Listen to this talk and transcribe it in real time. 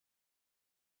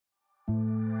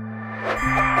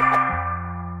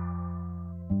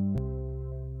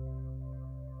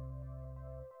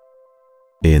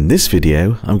In this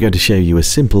video, I'm going to show you a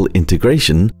simple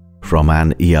integration from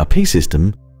an ERP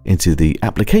system into the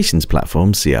Applications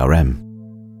Platform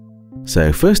CRM.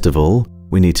 So first of all,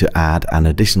 we need to add an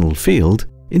additional field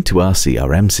into our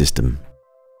CRM system.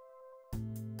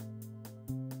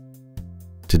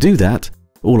 To do that,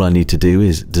 all I need to do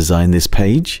is design this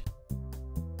page,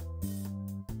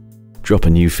 drop a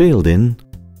new field in,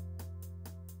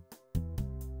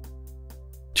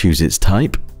 choose its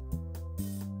type,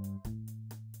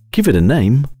 give it a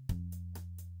name,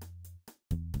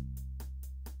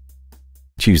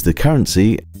 choose the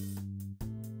currency,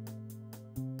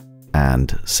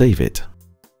 and save it.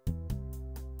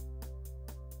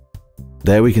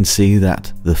 There we can see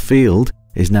that the field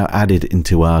is now added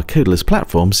into our Codeless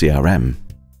Platform CRM.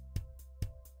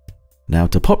 Now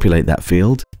to populate that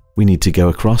field, we need to go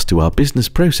across to our Business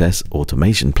Process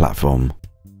Automation platform.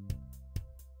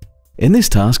 In this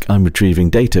task, I'm retrieving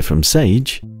data from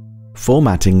Sage,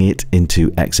 formatting it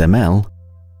into XML,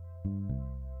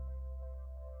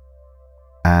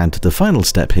 and the final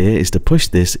step here is to push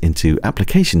this into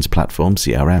Applications Platform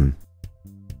CRM.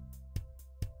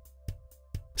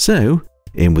 So,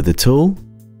 in with the tool,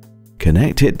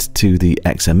 connect it to the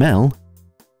XML,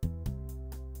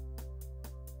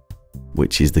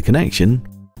 which is the connection,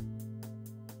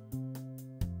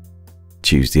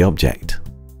 choose the object.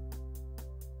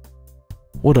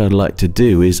 What I'd like to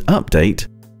do is update.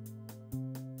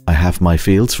 I have my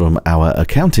fields from our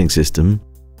accounting system,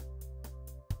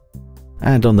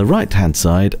 and on the right hand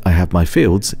side I have my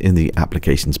fields in the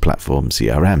Applications Platform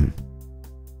CRM.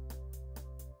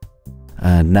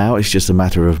 And now it's just a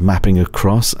matter of mapping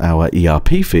across our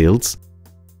ERP fields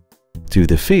to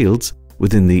the fields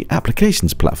within the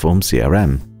Applications Platform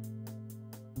CRM.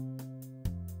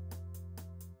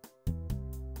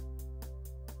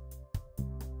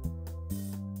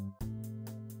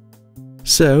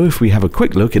 So if we have a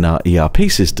quick look in our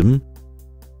ERP system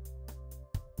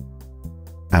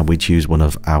and we choose one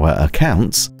of our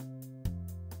accounts,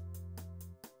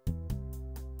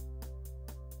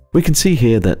 we can see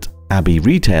here that Abbey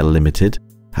Retail Limited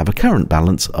have a current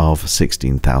balance of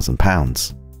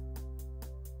 £16,000.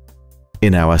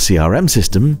 In our CRM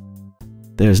system,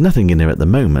 there is nothing in there at the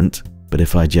moment, but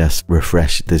if I just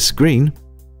refresh this screen,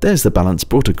 there's the balance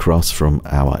brought across from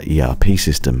our ERP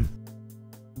system.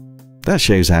 That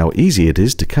shows how easy it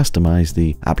is to customize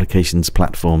the Applications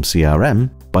Platform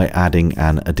CRM by adding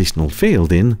an additional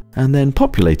field in and then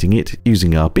populating it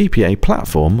using our BPA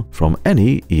platform from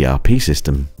any ERP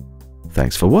system.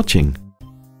 Thanks for watching.